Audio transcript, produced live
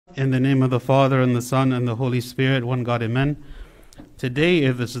In the name of the Father, and the Son, and the Holy Spirit, one God, amen. Today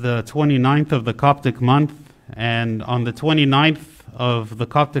is the 29th of the Coptic month, and on the 29th of the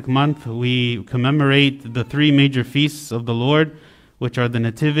Coptic month, we commemorate the three major feasts of the Lord, which are the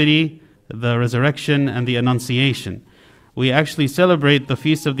Nativity, the Resurrection, and the Annunciation. We actually celebrate the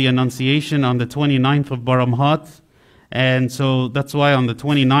Feast of the Annunciation on the 29th of Baramhat, and so that's why on the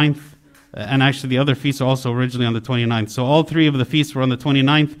 29th, and actually the other feasts are also originally on the 29th. So all three of the feasts were on the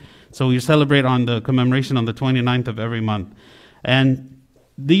 29th. So we celebrate on the commemoration on the 29th of every month. And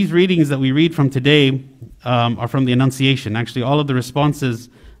these readings that we read from today are from the Annunciation. Actually, all of the responses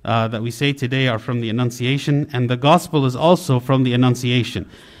that we say today are from the Annunciation. And the Gospel is also from the Annunciation.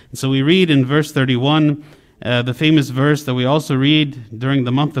 And so we read in verse 31, the famous verse that we also read during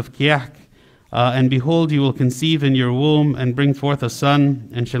the month of Qiyak. And behold, you will conceive in your womb and bring forth a son,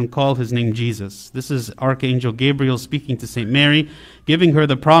 and shall call his name Jesus. This is Archangel Gabriel speaking to St. Mary, giving her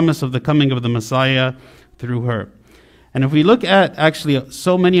the promise of the coming of the Messiah through her. And if we look at actually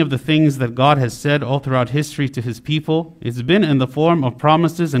so many of the things that God has said all throughout history to his people, it's been in the form of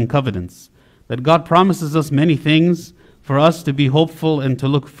promises and covenants. That God promises us many things for us to be hopeful and to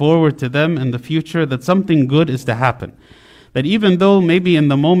look forward to them in the future, that something good is to happen. That even though maybe in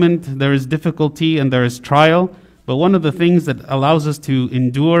the moment there is difficulty and there is trial, but one of the things that allows us to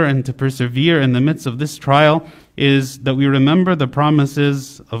endure and to persevere in the midst of this trial is that we remember the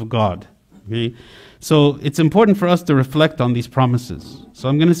promises of God. Okay? So it's important for us to reflect on these promises. So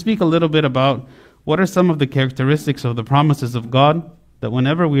I'm going to speak a little bit about what are some of the characteristics of the promises of God, that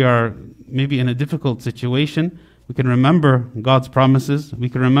whenever we are maybe in a difficult situation, we can remember God's promises, we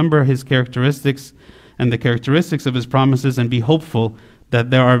can remember his characteristics, and the characteristics of his promises, and be hopeful that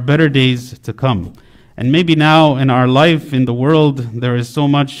there are better days to come. And maybe now in our life, in the world, there is so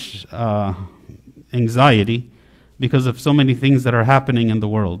much anxiety because of so many things that are happening in the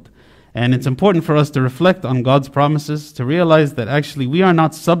world. And it's important for us to reflect on God's promises, to realize that actually we are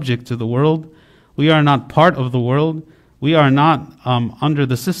not subject to the world, we are not part of the world, we are not under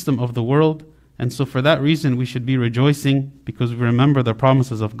the system of the world. And so for that reason, we should be rejoicing because we remember the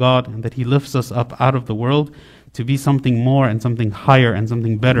promises of God and that he lifts us up out of the world to be something more and something higher and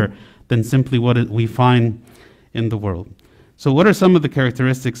something better than simply what we find in the world. So what are some of the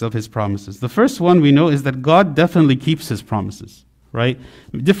characteristics of his promises? The first one we know is that God definitely keeps his promises, right?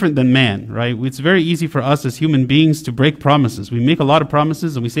 Different than man, right? It's very easy for us as human beings to break promises. We make a lot of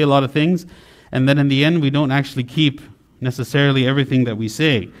promises and we say a lot of things, and then in the end, we don't actually keep necessarily everything that we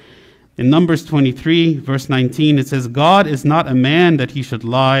say. In Numbers 23, verse 19, it says, God is not a man that he should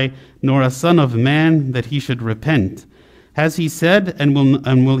lie, nor a son of man that he should repent. Has he said, and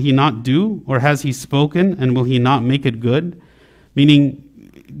will he not do? Or has he spoken, and will he not make it good?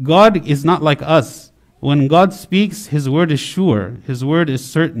 Meaning, God is not like us. When God speaks, his word is sure, his word is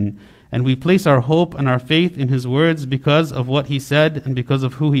certain, and we place our hope and our faith in his words because of what he said and because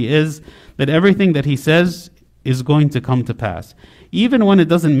of who he is, that everything that he says is going to come to pass. Even when it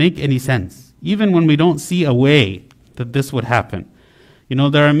doesn't make any sense, even when we don't see a way that this would happen. You know,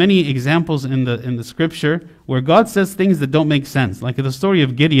 there are many examples in the scripture where God says things that don't make sense. Like in the story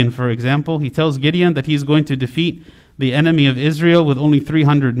of Gideon, for example, he tells Gideon that he's going to defeat the enemy of Israel with only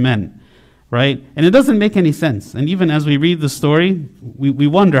 300 men, right? And it doesn't make any sense. And even as we read the story, we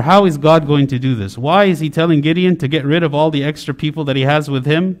wonder, how is God going to do this? Why is he telling Gideon to get rid of all the extra people that he has with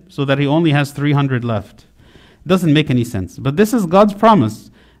him so that he only has 300 left? It doesn't make any sense. But this is God's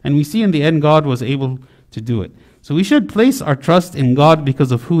promise. And we see in the end God was able to do it. So we should place our trust in God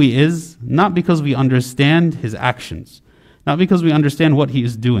because of who he is, not because we understand his actions, not because we understand what he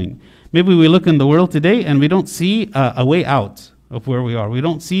is doing. Maybe we look in the world today and we don't see a way out of where we are. We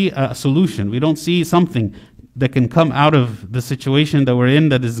don't see a solution. We don't see something that can come out of the situation that we're in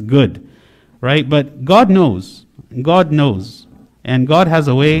that is good, right? But God knows. God knows. And God has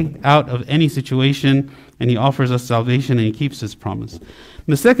a way out of any situation, and he offers us salvation, and he keeps his promise. And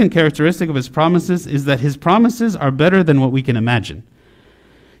the second characteristic of his promises is that his promises are better than what we can imagine.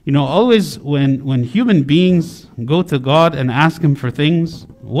 You know, always when human beings go to God and ask him for things,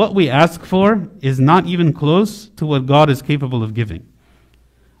 what we ask for is not even close to what God is capable of giving.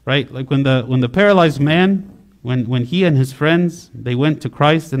 Right? Like when the paralyzed man, when he and his friends, they went to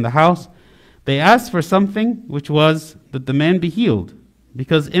Christ in the house, they asked for something which was that the man be healed.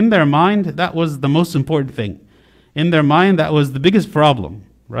 Because in their mind, that was the most important thing. In their mind, that was the biggest problem,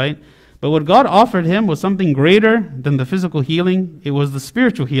 right? But what God offered him was something greater than the physical healing. It was the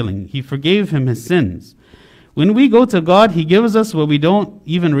spiritual healing. He forgave him his sins. When we go to God, he gives us what we don't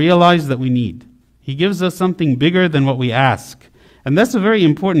even realize that we need. He gives us something bigger than what we ask. And that's a very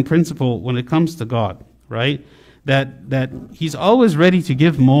important principle when it comes to God, right? that he's always ready to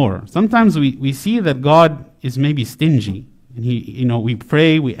give more. Sometimes we see that God is maybe stingy. And we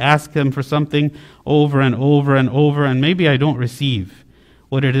pray, we ask him for something over and over and over, and maybe I don't receive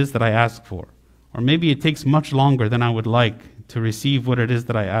what it is that I ask for. Or maybe it takes much longer than I would like to receive what it is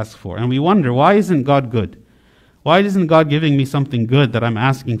that I ask for. And we wonder, why isn't God good? Why isn't God giving me something good that I'm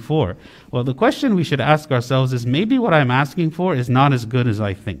asking for? Well, the question we should ask ourselves is, maybe what I'm asking for is not as good as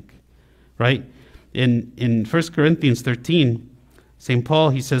I think, right? In 1 Corinthians 13, St. Paul,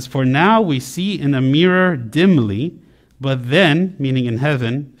 he says, "For now we see in a mirror dimly, but then," meaning in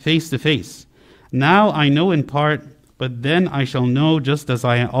heaven, "face to face. Now I know in part, but then I shall know just as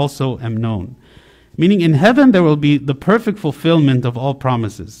I also am known." Meaning in heaven there will be the perfect fulfillment of all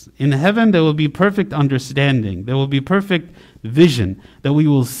promises. In heaven there will be perfect understanding. There will be perfect vision that we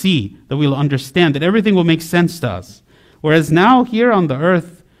will see, that we will understand, that everything will make sense to us. Whereas now here on the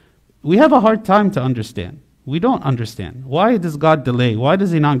earth, we have a hard time to understand. We don't understand. Why does God delay? Why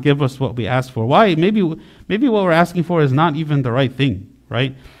does he not give us what we ask for? Why? Maybe what we're asking for is not even the right thing,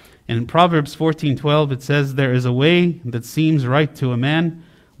 right? In Proverbs 14:12 it says, "There is a way that seems right to a man,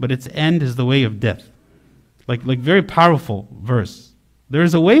 but its end is the way of death." Like very powerful verse. There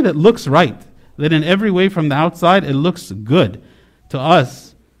is a way that looks right, that in every way from the outside it looks good to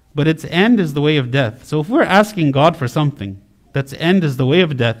us, but its end is the way of death. So if we're asking God for something that's end is the way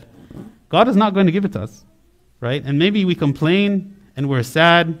of death, God is not going to give it to us. Right? And maybe we complain and we're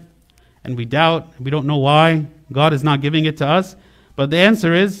sad and we doubt, and we don't know why God is not giving it to us. But the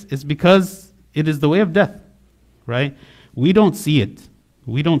answer is, it's because it is the way of death, right? We don't see it.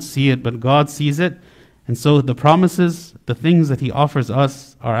 We don't see it, but God sees it. And so the promises, the things that he offers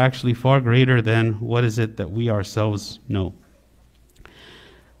us are actually far greater than what is it that we ourselves know.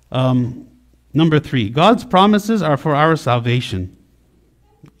 Number 3, God's promises are for our salvation.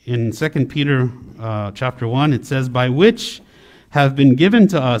 In 2 Peter chapter 1, it says, "By which have been given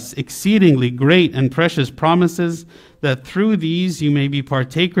to us exceedingly great and precious promises, that through these you may be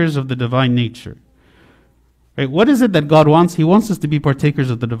partakers of the divine nature." Right? What is it that God wants? He wants us to be partakers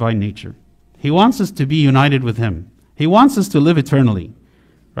of the divine nature. He wants us to be united with him. He wants us to live eternally.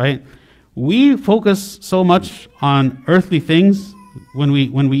 Right? We focus so much on earthly things when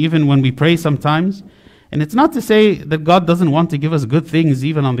we pray sometimes. And it's not to say that God doesn't want to give us good things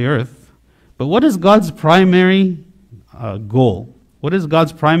even on the earth. But what is God's primary goal? What is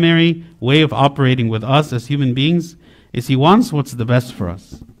God's primary way of operating with us as human beings? Is he wants what's the best for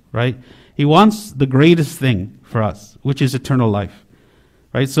us, right? He wants the greatest thing for us, which is eternal life,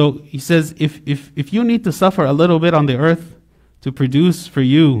 right? So he says, if you need to suffer a little bit on the earth to produce for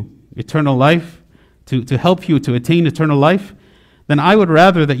you eternal life, to help you to attain eternal life, then I would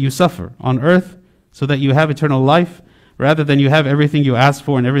rather that you suffer on earth so that you have eternal life, rather than you have everything you ask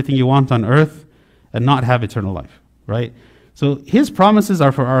for and everything you want on earth and not have eternal life, right? So his promises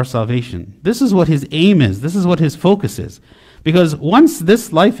are for our salvation. This is what his aim is. This is what his focus is. Because once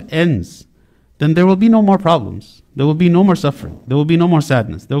this life ends, then there will be no more problems. There will be no more suffering. There will be no more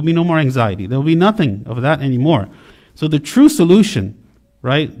sadness. There will be no more anxiety. There will be nothing of that anymore. So the true solution,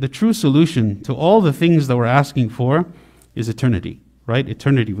 right? The true solution to all the things that we're asking for is eternity, right?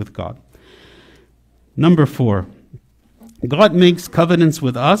 Eternity with God. Number 4, God makes covenants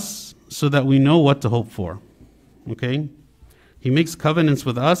with us so that we know what to hope for. Okay? He makes covenants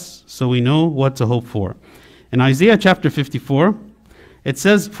with us so we know what to hope for. In Isaiah chapter 54, it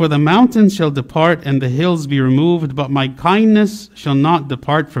says, "For the mountains shall depart and the hills be removed, but my kindness shall not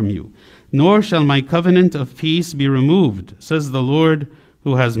depart from you, nor shall my covenant of peace be removed, says the Lord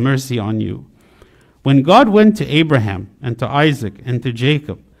who has mercy on you." When God went to Abraham and to Isaac and to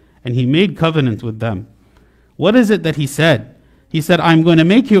Jacob, and he made covenant with them, what is it that he said? He said, "I'm going to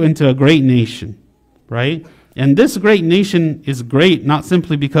make you into a great nation," right? And this great nation is great not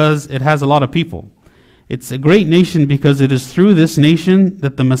simply because it has a lot of people. It's a great nation because it is through this nation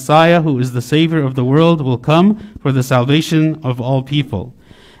that the Messiah, who is the Savior of the world, will come for the salvation of all people.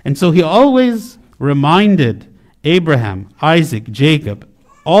 And so he always reminded Abraham, Isaac, Jacob,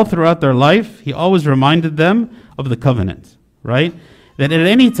 all throughout their life, he always reminded them of the covenant, right? That at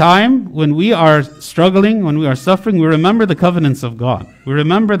any time when we are struggling, when we are suffering, we remember the covenants of God. We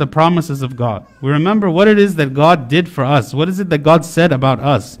remember the promises of God. We remember what it is that God did for us. What is it that God said about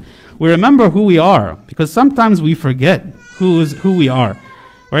us? We remember who we are, because sometimes we forget who we are,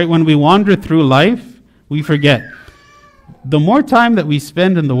 right? When we wander through life, we forget. The more time that we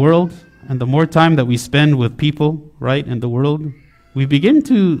spend in the world, and the more time that we spend with people, right, in the world, we begin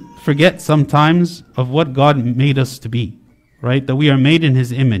to forget sometimes of what God made us to be, right? That we are made in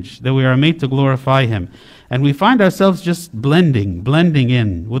His image, that we are made to glorify Him. And we find ourselves just blending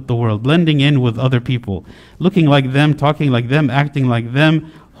in with the world, blending in with other people, looking like them, talking like them, acting like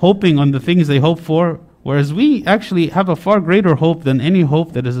them, hoping on the things they hope for, whereas we actually have a far greater hope than any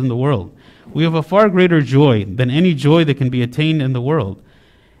hope that is in the world. We have a far greater joy than any joy that can be attained in the world.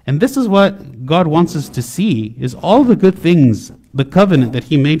 And this is what God wants us to see, is all the good things, the covenant that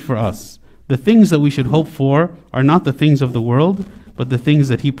He made for us. The things that we should hope for are not the things of the world, but the things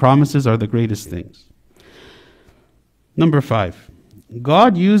that He promises are the greatest things. Number 5,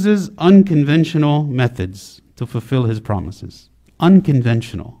 God uses unconventional methods to fulfill His promises.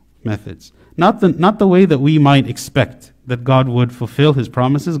 Unconventional methods. Not the way that we might expect that God would fulfill His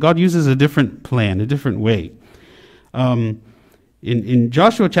promises. God uses a different plan, a different way. In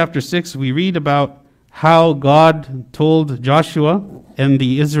Joshua chapter 6, we read about how God told Joshua and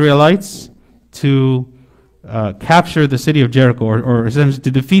the Israelites to capture the city of Jericho, or essentially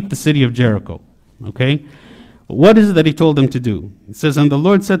to defeat the city of Jericho. Okay? What is it that He told them to do? It says, "And the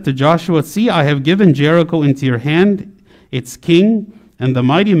Lord said to Joshua, See, I have given Jericho into your hand, its king, and the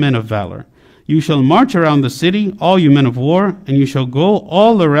mighty men of valor. You shall march around the city, all you men of war, and you shall go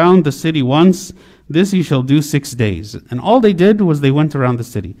all around the city once. This you shall do 6 days." And all they did was they went around the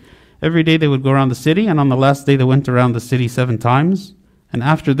city. Every day they would go around the city, and on the last day they went around the city 7 times. And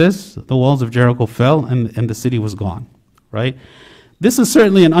after this, the walls of Jericho fell, and the city was gone. Right? This is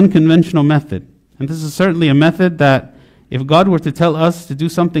certainly an unconventional method. And this is certainly a method that if God were to tell us to do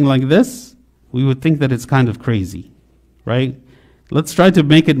something like this, we would think that it's kind of crazy. Right? Let's try to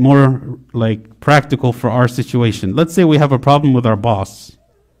make it more like practical for our situation. Let's say we have a problem with our boss.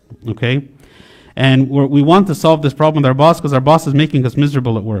 Okay? And we want to solve this problem with our boss because our boss is making us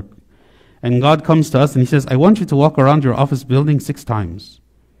miserable at work. And God comes to us and He says, I want you to walk around your office building 6 times.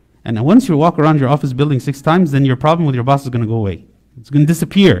 And once you walk around your office building 6 times, then your problem with your boss is going to go away. It's going to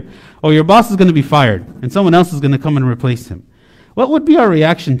disappear. Or your boss is going to be fired and someone else is going to come and replace him. What would be our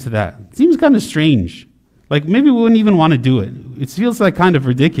reaction to that? It seems kind of strange. Like maybe we wouldn't even want to do it. It feels like kind of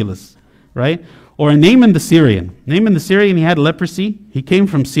ridiculous, right? Or Naaman the Syrian. Naaman the Syrian, he had leprosy. He came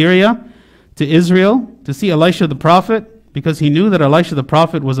from Syria to Israel to see Elisha the prophet because he knew that Elisha the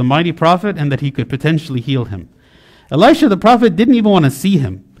prophet was a mighty prophet and that he could potentially heal him. Elisha the prophet didn't even want to see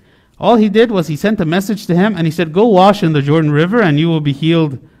him. All he did was he sent a message to him and he said, go wash in the Jordan River and you will be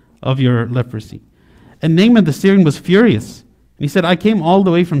healed of your leprosy. And Naaman the Syrian was furious. And he said, I came all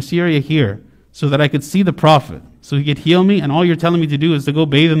the way from Syria here so that I could see the prophet, so he could heal me, and all you're telling me to do is to go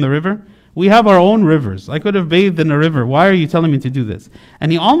bathe in the river? We have our own rivers. I could have bathed in a river. Why are you telling me to do this?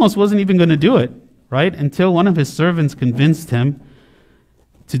 And he almost wasn't even going to do it, right? Until one of his servants convinced him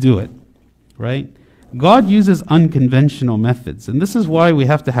to do it, right? God uses unconventional methods. And this is why we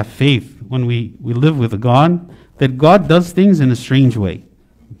have to have faith when we live with a God, that God does things in a strange way.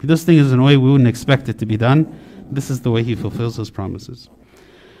 He does things in a way we wouldn't expect it to be done. This is the way He fulfills His promises.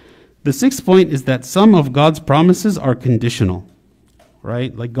 The 6th point is that some of God's promises are conditional,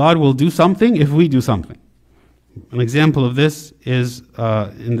 right? Like God will do something if we do something. An example of this is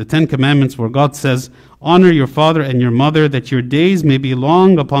in the 10 Commandments where God says, honor your father and your mother that your days may be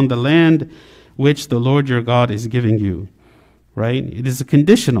long upon the land which the Lord your God is giving you, right? It is a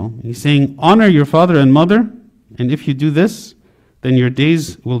conditional. He's saying, honor your father and mother, and if you do this, then your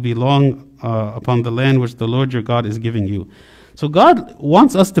days will be long upon the land which the Lord your God is giving you. So God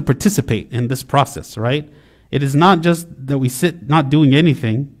wants us to participate in this process, right? It is not just that we sit not doing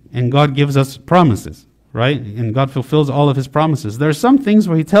anything and God gives us promises, right? And God fulfills all of His promises. There are some things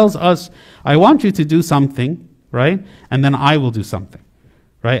where He tells us, I want you to do something, right? And then I will do something,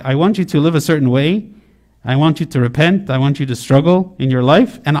 right? I want you to live a certain way. I want you to repent. I want you to struggle in your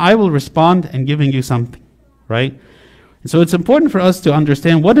life, and I will respond in giving you something, right? And so it's important for us to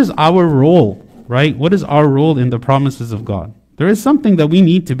understand what is our role, right? What is our role in the promises of God? There is something that we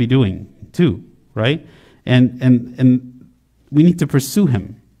need to be doing too, right? And we need to pursue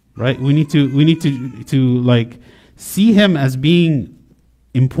Him, right? We need to like see Him as being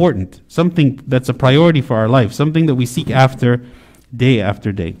important, something that's a priority for our life, something that we seek after day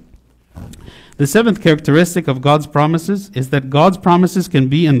after day. The 7th characteristic of God's promises is that God's promises can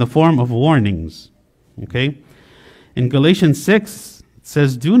be in the form of warnings. Okay? In Galatians 6, it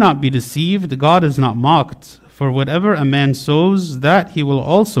says, do not be deceived, God is not mocked. For whatever a man sows, that he will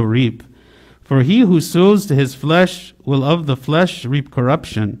also reap. For he who sows to his flesh will of the flesh reap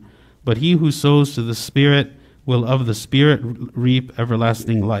corruption, but he who sows to the Spirit will of the Spirit reap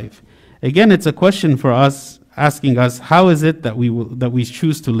everlasting life. Again, it's a question for us, asking us, how is it that we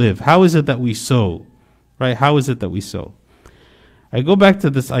choose to live? How is it that we sow? Right? How is it that we sow? I go back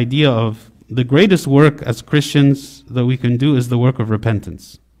to this idea of the greatest work as Christians that we can do is the work of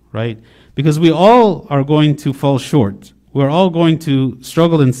repentance, right? Because we all are going to fall short. We're all going to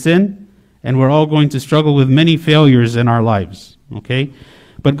struggle in sin, and we're all going to struggle with many failures in our lives, okay?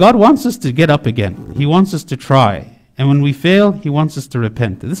 But God wants us to get up again. He wants us to try. And when we fail, He wants us to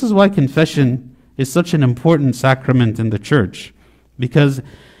repent. This is why confession is such an important sacrament in the church, because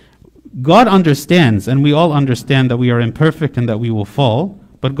God understands, and we all understand, that we are imperfect and that we will fall,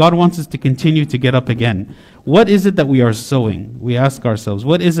 but God wants us to continue to get up again. What is it that we are sowing? We ask ourselves,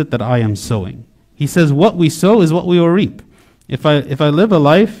 what is it that I am sowing? He says, what we sow is what we will reap. If I live a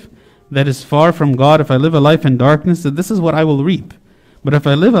life that is far from God, if I live a life in darkness, then this is what I will reap. But if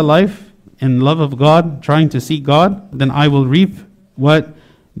I live a life in love of God, trying to seek God, then I will reap what?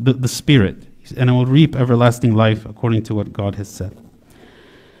 The Spirit. And I will reap everlasting life according to what God has said.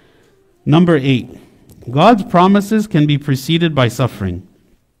 Number 8, God's promises can be preceded by suffering.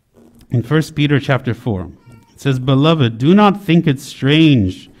 In 1 Peter chapter 4, it says, Beloved, do not think it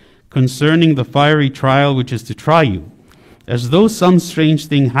strange concerning the fiery trial which is to try you, as though some strange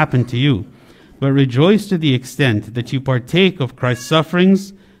thing happened to you, but rejoice to the extent that you partake of Christ's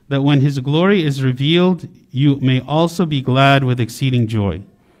sufferings, that when His glory is revealed, you may also be glad with exceeding joy.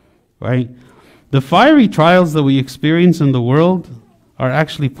 Right? The fiery trials that we experience in the world are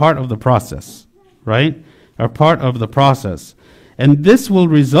actually part of the process, right? Are part of the process. And this will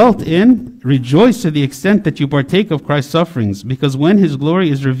result in rejoice to the extent that you partake of Christ's sufferings, because when His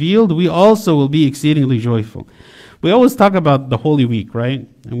glory is revealed, we also will be exceedingly joyful. We always talk about the Holy Week, right?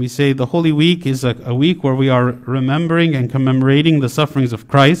 And we say the Holy Week is a week where we are remembering and commemorating the sufferings of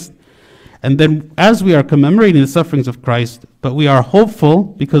Christ. And then as we are commemorating the sufferings of Christ, but we are hopeful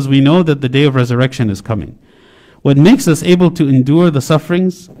because we know that the day of resurrection is coming. What makes us able to endure the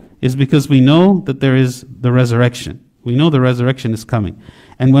sufferings is because we know that there is the resurrection. We know the resurrection is coming.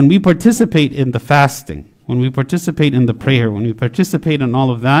 And when we participate in the fasting, when we participate in the prayer, when we participate in all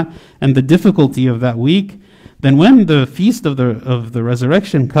of that, and the difficulty of that week, then when the feast of the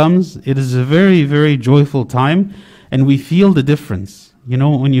resurrection comes, it is a very, very joyful time, and we feel the difference. You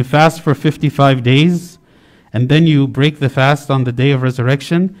know, when you fast for 55 days, and then you break the fast on the day of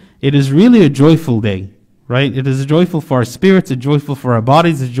resurrection, it is really a joyful day. Right? It is joyful for our spirits, it's joyful for our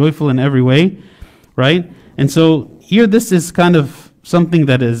bodies, it's joyful in every way, right? And so here this is kind of something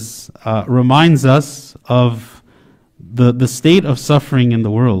that is reminds us of the state of suffering in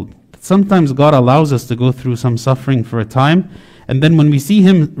the world. Sometimes God allows us to go through some suffering for a time, and then when we see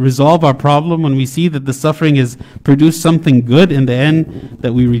Him resolve our problem, when we see that the suffering has produced something good in the end,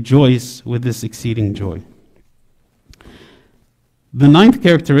 that we rejoice with this exceeding joy. The 9th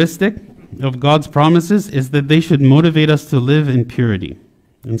characteristic of God's promises is that they should motivate us to live in purity.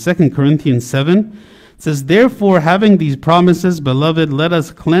 In 2 Corinthians 7, it says, Therefore, having these promises, beloved, let us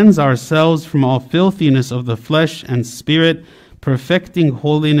cleanse ourselves from all filthiness of the flesh and spirit, perfecting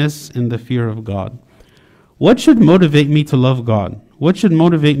holiness in the fear of God. What should motivate me to love God? What should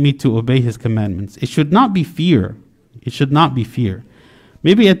motivate me to obey His commandments? It should not be fear. It should not be fear.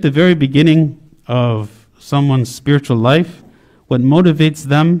 Maybe at the very beginning of someone's spiritual life, what motivates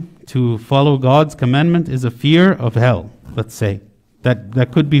them to follow God's commandment is a fear of hell, let's say.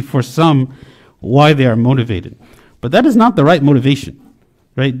 That could be for some why they are motivated. But that is not the right motivation,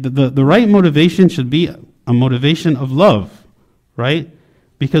 right? The right motivation should be a motivation of love, right?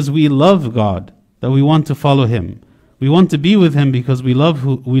 Because we love God, that we want to follow Him. We want to be with Him because we love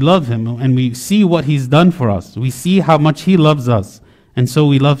Him, and we see what He's done for us. We see how much He loves us. And so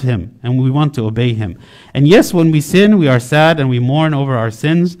we love Him, and we want to obey Him. And yes, when we sin, we are sad and we mourn over our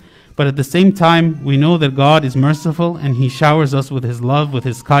sins. But at the same time, we know that God is merciful and He showers us with His love, with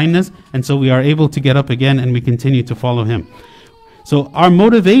His kindness, and so we are able to get up again and we continue to follow Him. So our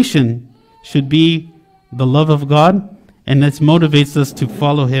motivation should be the love of God, and this motivates us to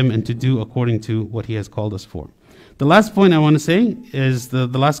follow Him and to do according to what He has called us for. The last point I want to say is the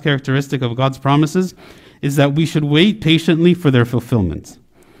last characteristic of God's promises is that we should wait patiently for their fulfillment.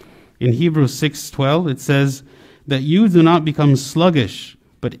 In Hebrews 6:12, it says that you do not become sluggish,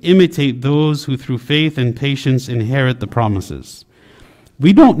 but imitate those who through faith and patience inherit the promises.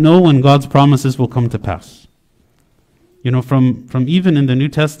 We don't know when God's promises will come to pass. You know, from even in the New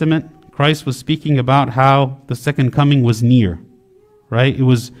Testament, Christ was speaking about how the second coming was near, right? It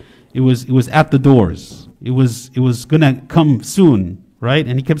was at the doors. It was going to come soon, right?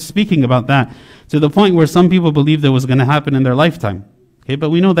 And He kept speaking about that to the point where some people believed it was going to happen in their lifetime. Okay, but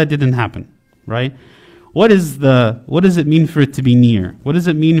we know that didn't happen, right? What does it mean for it to be near? What does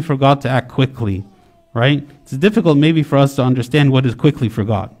it mean for God to act quickly, right? It's difficult maybe for us to understand what is quickly for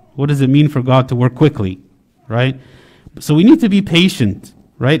God. What does it mean for God to work quickly, right? So we need to be patient,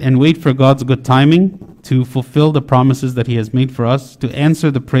 right? And wait for God's good timing to fulfill the promises that He has made for us, to answer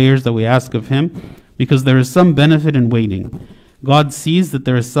the prayers that we ask of Him, because there is some benefit in waiting. God sees that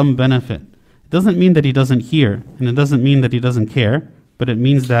there is some benefit. It doesn't mean that He doesn't hear, and it doesn't mean that He doesn't care, but it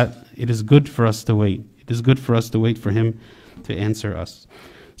means that it is good for us to wait. It is good for us to wait for Him to answer us.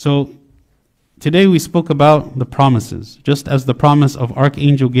 So today we spoke about the promises, just as the promise of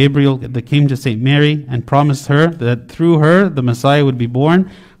Archangel Gabriel that came to St. Mary and promised her that through her the Messiah would be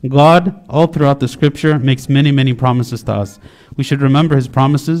born. God, all throughout the Scripture, makes many, many promises to us. We should remember His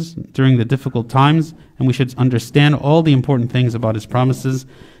promises during the difficult times, and we should understand all the important things about His promises.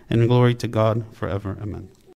 And glory to God forever. Amen.